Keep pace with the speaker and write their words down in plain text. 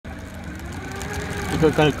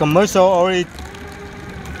because the commercial already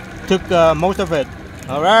took most of it.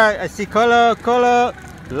 All right, I see color,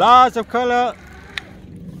 lots of color.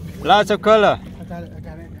 I got it.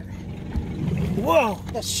 Whoa,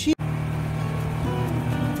 that's huge.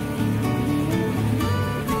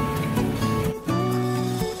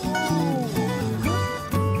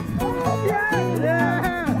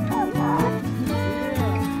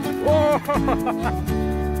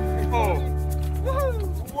 Oh.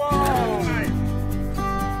 Whoa.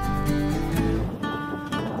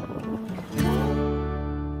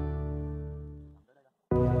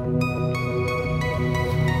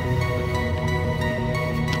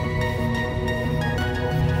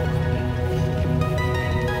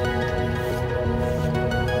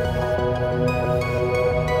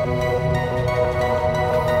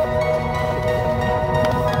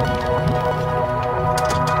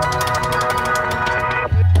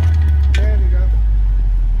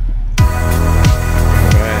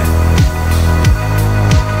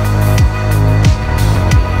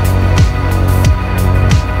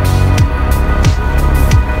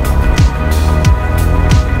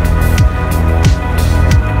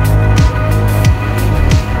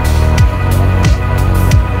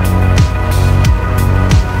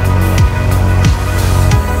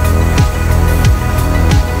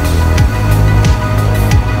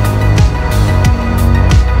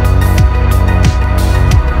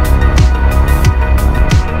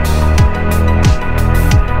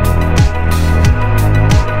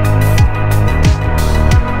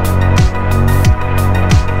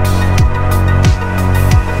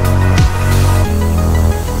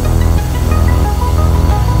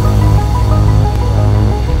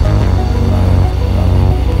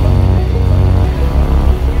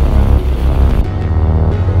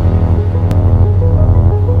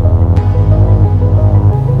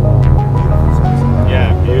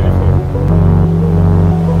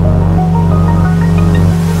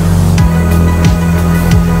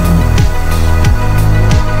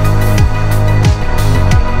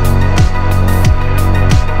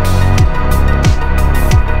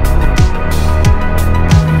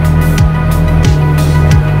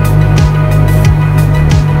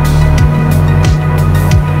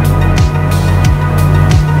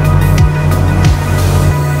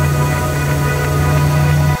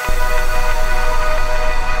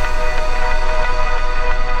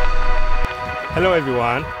 Hello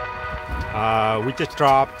everyone, we just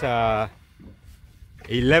dropped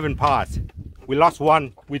 11 parts. We lost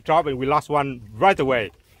one, we dropped it, we lost one right away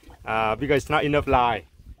because it's not enough line.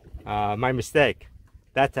 My mistake.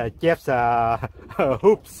 That's Jeff's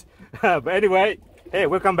hoops. But anyway, hey,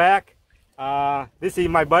 welcome back. This is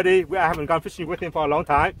my buddy. I haven't gone fishing with him for a long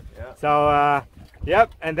time. Yeah. So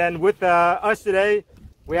yep, and then with us today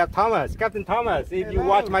we have Thomas, Captain Thomas. If you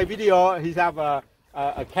watch my video, he's have a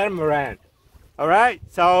catamaran. All right,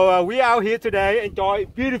 so we out here today, enjoy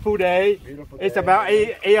beautiful day. It's about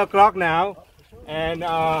 8 o'clock now, and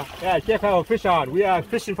yeah, Jeff have a fish on. We are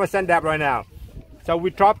fishing for sand dab right now. So we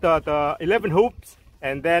dropped the 11 hoops,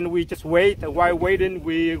 and then we just wait. While waiting,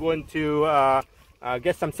 we're going to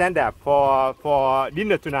get some sand dab for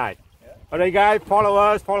dinner tonight. All right, guys, follow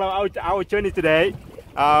us, follow our journey today.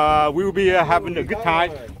 We will be having a good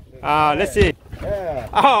time. Let's see.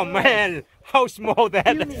 Oh man. How small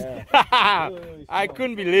that is. I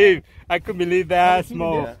couldn't believe that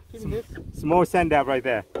small. Small sand dab right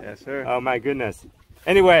there. Yes, sir. Oh my goodness.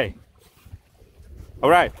 Anyway. All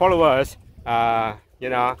right, follow us. You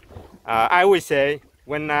know, I always say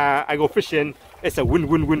when I go fishing, it's a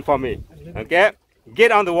win-win-win for me. Okay?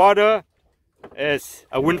 Get on the water is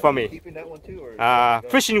a win for me. Keeping that one too, or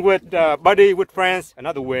fishing with buddy, with friends,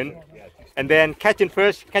 another win. And then catching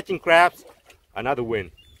fish, catching crabs, another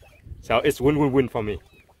win. So it's win-win-win for me.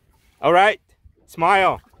 All right,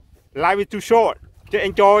 smile. Life is too short. Just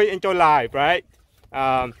enjoy life, right?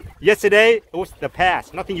 Yesterday it was the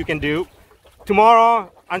past. Nothing you can do.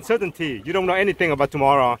 Tomorrow, uncertainty. You don't know anything about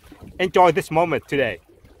tomorrow. Enjoy this moment today.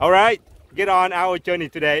 All right, get on our journey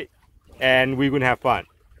today, and we're gonna have fun.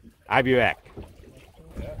 I'll be back.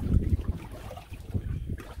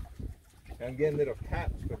 I'm getting little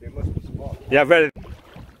taps, but they must be small. Yeah, very.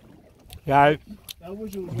 Yeah.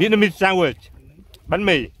 Vietnamese sandwich, bánh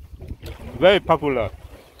mì, very popular.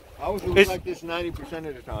 I was doing like this 90%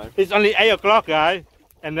 of the time. It's only 8 o'clock, guys,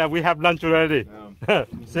 and we have lunch already. Yeah.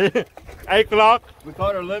 See, 8 o'clock. We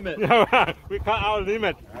caught our limit. We caught our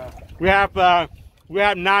limit. Yeah. We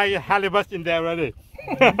have 9 halibuts in there already.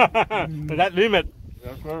 That limit.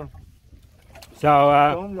 Yes, sir.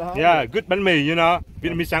 So yeah, good bánh mì, you know,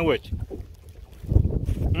 Vietnamese sandwich.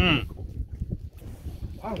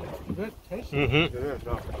 Wow, good tasty.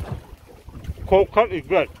 cold cut is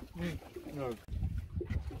good.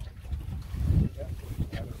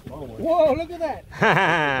 Whoa, look at that.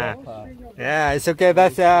 Yeah, it's okay.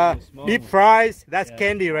 That's deep fries. That's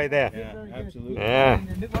candy right there. Yeah, absolutely. Yeah.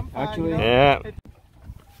 Actually, Yeah.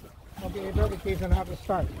 Okay, in that case, I'm gonna have to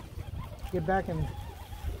start. Get back and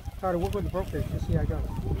try to work with the brokerage to see how it goes.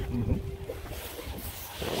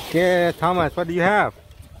 Okay, Thomas, what do you have?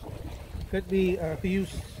 Could be if you use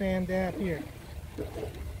sand dab here.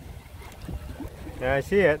 Yeah, I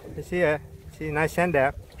see it. I see it. See, nice sand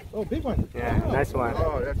dab. Oh, big one. Yeah, Wow. nice one.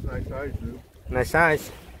 oh, that's nice size, dude. Nice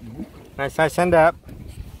size. Nice size sand dab.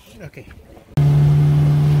 Okay.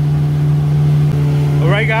 All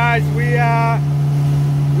right, guys,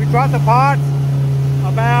 we dropped the pot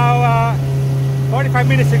about 45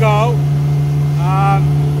 minutes ago.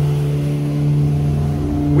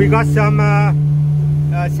 We got some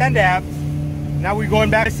sand dabs. Now we're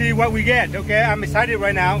going back to see what we get. Okay, I'm excited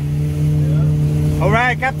right now. All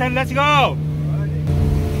right, Captain, let's go.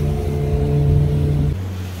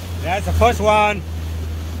 That's the first one.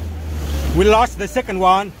 We lost the second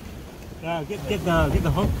one. Get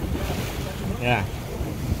the hook. Yeah.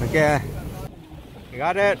 Okay. You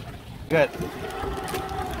got it. Good.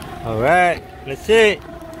 All right. Let's see.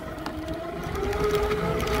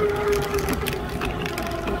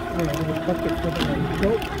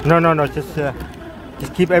 No.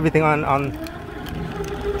 Just keep everything on.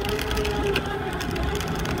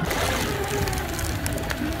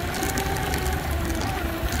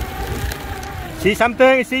 See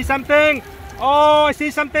something? See something? Oh, I see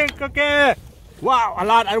something. Okay. Wow, a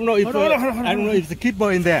lot. I don't know if I don't know if it's a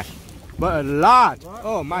keeper in there, but a lot.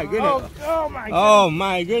 Oh my goodness. Oh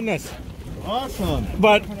my goodness. Awesome.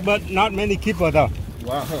 But not many keeper though.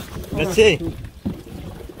 Wow. Let's see.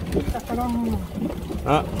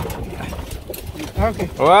 Okay.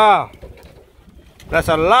 Wow. That's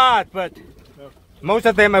a lot, but most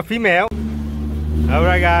of them are female. All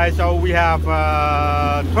right, guys. So we have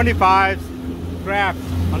 25 crabs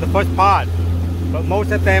on the first pot, but most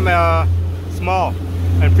of them are small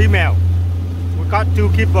and female. We got 2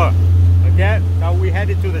 keeper. Okay, so we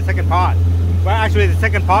headed to the second pot. Well, actually, the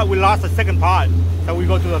second pot we lost the second pot, so we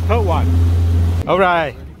go to the third one. All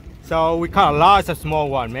right, so we caught lots of small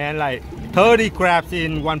one, man, like 30 crabs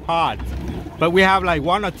in one pot. But we have like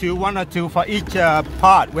one or two for each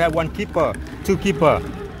pot. We have 1 keeper, 2 keeper.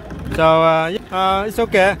 So it's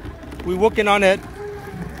okay. We're working on it.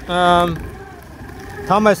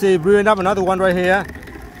 Thomas is brewing up another one right here.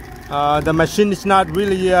 The machine is not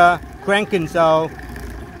really cranking, so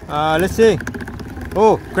let's see.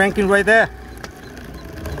 Oh, cranking right there.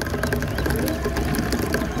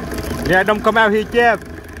 Yeah, don't come out here, Jeff.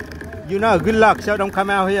 You know, good luck, so don't come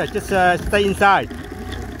out here. Just stay inside.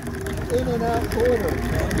 In and out order.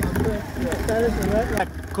 Status and red.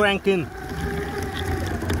 Cranking.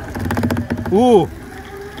 Ooh,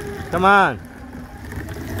 come on.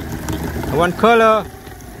 I want color.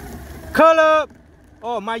 Color.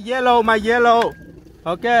 Oh, my yellow.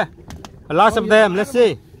 Okay. Lots of them. Let's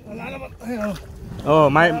see. A lot of them. Oh,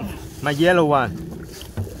 my yellow one.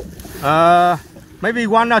 Maybe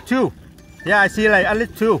 1 or 2. Yeah, I see like at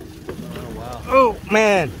least 2. Oh, wow. Oh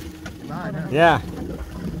man. Yeah.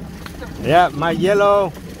 Yeah, my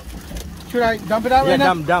yellow. Should I dump it out Yeah,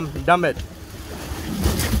 right now? dump it.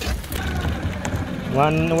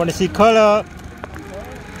 Want to see color?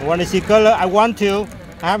 Want to see color? I want to.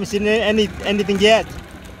 I haven't seen anything yet.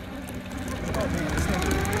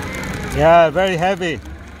 Yeah, very heavy.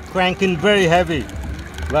 Cranking very heavy.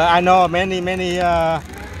 But I know many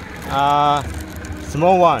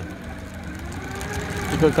small one.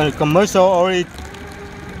 Because commercial already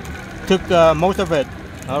took most of it.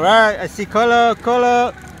 All right, I see color.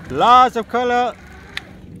 Lots of color.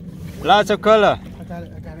 I got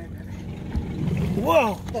it.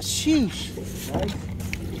 Whoa, that's huge.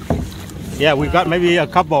 Yeah, we got maybe a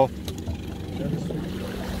couple.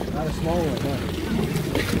 Not a small one, huh?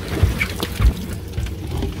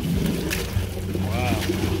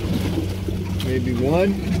 Wow. Maybe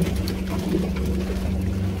 1.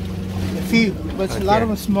 A few, but a lot of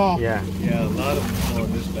them small. Yeah. Yeah, a lot of them small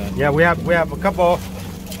in this batch. Yeah, we have a couple.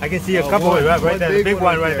 I can see a couple one right there. The big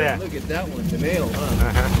one right there. Look at that one, the male, huh?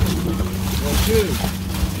 Uh-huh. Well, 2.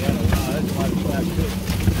 Yeah, wow, that's a lot of crab too.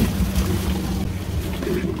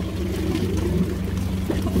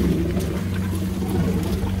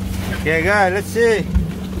 Okay, guys, let's see.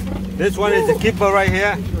 This one is the keeper right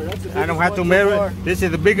here. I don't have to measure it. This is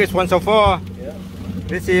the biggest one so far. Yeah.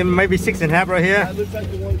 This is maybe 6.5 right here. That looks like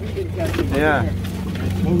the one we didn't catch. Yeah.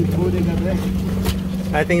 What they got there?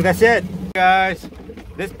 I think that's it, guys.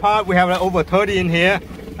 This part we have like over 30 in here.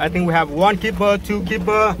 I think we have 1 keeper, 2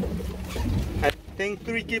 keeper, think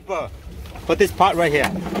 3 keeper for this part right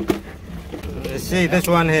here. Let's see this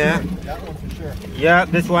one here. That one for sure. Yeah,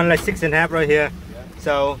 this one like 6.5 right here.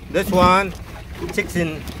 So this one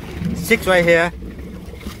 6 right here.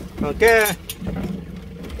 Okay.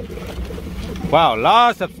 Wow,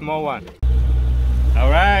 lots of small one. All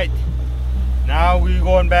right. Now we're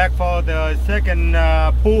going back for the second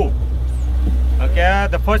pool. Okay,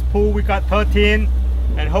 the first pool we got 13,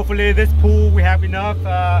 and hopefully this pool we have enough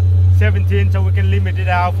 17, so we can limit it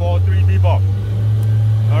out for 3 people.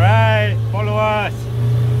 All right, follow us.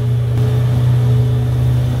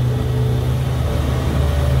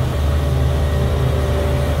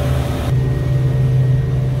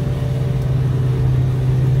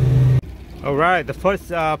 All right, the first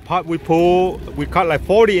part we pull, we caught like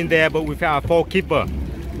 40 in there, but we found 4 keeper,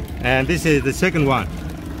 and this is the second one.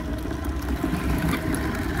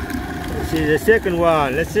 This is the second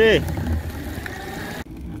one. Let's see.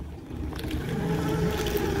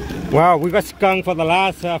 Wow, we got skunk for the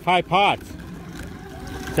last 5 parts.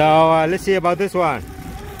 So let's see about this one.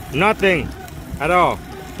 Nothing at all.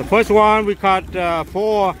 The first one we caught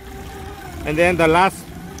 4, and then the last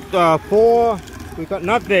 4 we got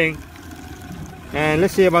nothing. And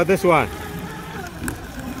let's see about this one.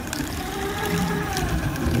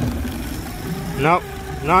 Nope,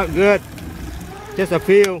 not good. Just a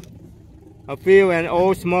few and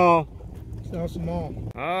all small. So small.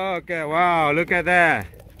 Okay, wow, look at that.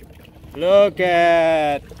 Look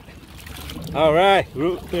at. All right,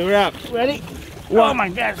 we're up. Ready? Oh my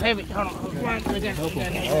God, it's heavy. Hold on.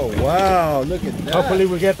 Oh wow, look at that. Hopefully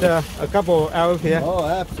we get a couple out here. Oh,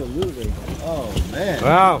 absolutely. Oh man.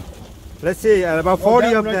 Wow. Let's see, about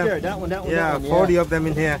 40 of right them. There. That one, Yeah, that one, 40 of them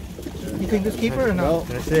in here. You think this keeper or no? Well,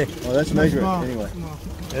 Let's see. oh, let's measure it Small. anyway. Small.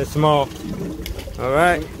 It's small. All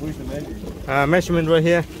right. Where's the measure? Measurement right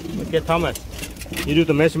here. Okay, Thomas. You do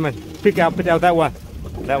the measurement. Pick out that one.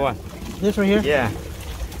 That one. This right here? Yeah.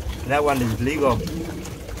 That one is legal.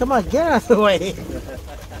 Come on, get out of the way.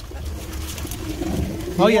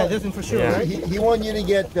 Oh yeah, this one for sure, Yeah. right? He want you to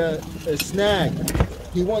get a snag.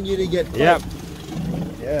 He want you to get. Yep.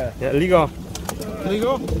 Yeah. Yeah, legal.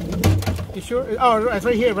 Legal? You sure? Oh, it's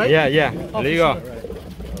right here, right? Yeah, yeah. Oh, Legal. for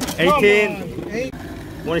sure. 18.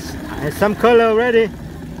 Come on, 8. Has some color already.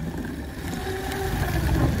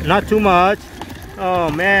 Not too much.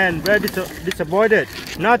 Oh man, very disappointed.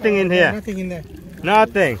 Nothing in here. Nothing in there.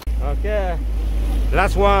 Nothing. Okay.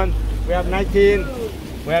 Last one. We have 19.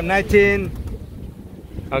 We have 19.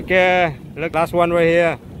 Okay. Look, last one right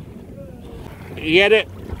here. You get it?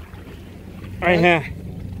 Right here.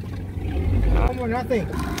 No more, nothing.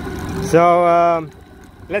 So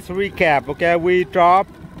let's recap. Okay, we drop.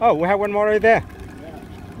 Oh, we have one more right there.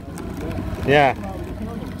 Yeah.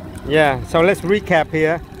 Yeah. So let's recap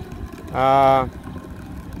here.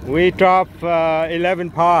 We dropped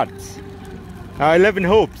 11 parts, 11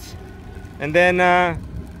 hoops, and then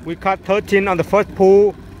we caught 13 on the first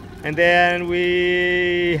pool, and then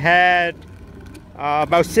we had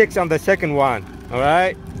about 6 on the second one. All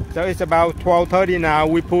right, so it's about 12:30 now.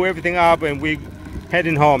 We pull everything up and we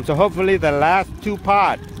heading home. So hopefully the last 2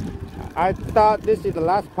 parts. I thought this is the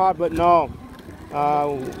last part, but no,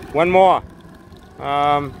 one more.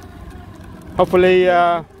 Hopefully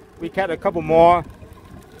we catch a couple more.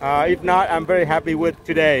 If not, I'm very happy with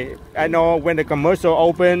today. I know when the commercial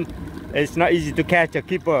open, it's not easy to catch a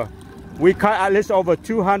keeper. We caught at least over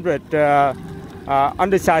 200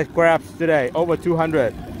 undersized crabs today, over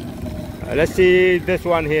 200. Let's see this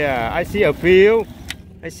one here. I see a few.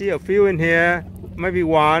 I see a few in here. Maybe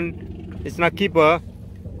one. It's not keeper.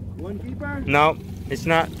 One keeper? No, it's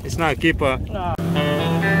not. It's not a keeper.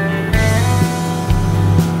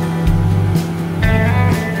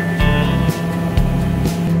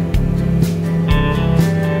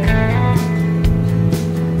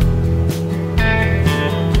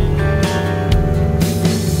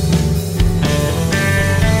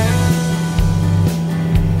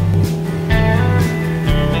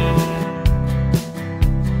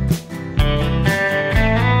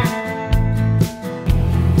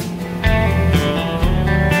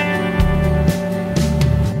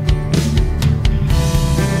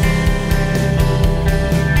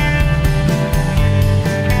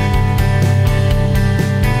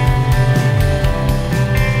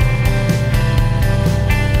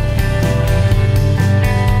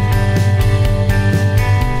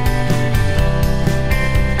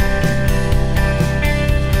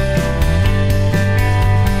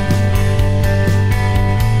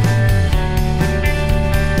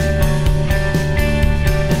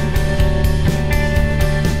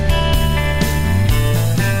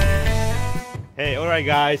 Hey, all right,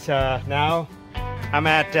 guys. Now I'm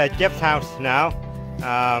at Jeff's house now.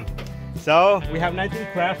 So we have 19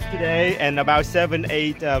 crabs today and about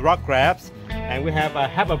 7-8 rock crabs, and we have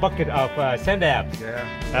half a bucket of sand dabs.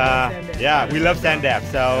 Yeah, we love sand dabs.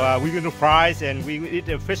 So we're going to fries and we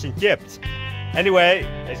eat fish and chips. Anyway,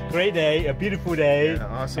 it's a great day, a beautiful day. Yeah,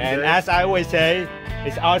 awesome and day. as I always say,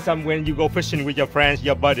 it's awesome when you go fishing with your friends,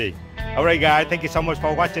 your buddy. Alright guys, thank you so much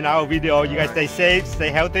for watching our video. You guys stay safe, stay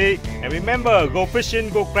healthy, and remember, go fishing,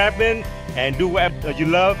 go crabbing, and do whatever you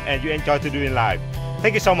love and you enjoy to do in life.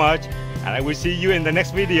 Thank you so much, and I will see you in the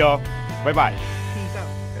next video. Bye bye. Peace out.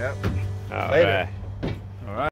 Yep. All Later. right.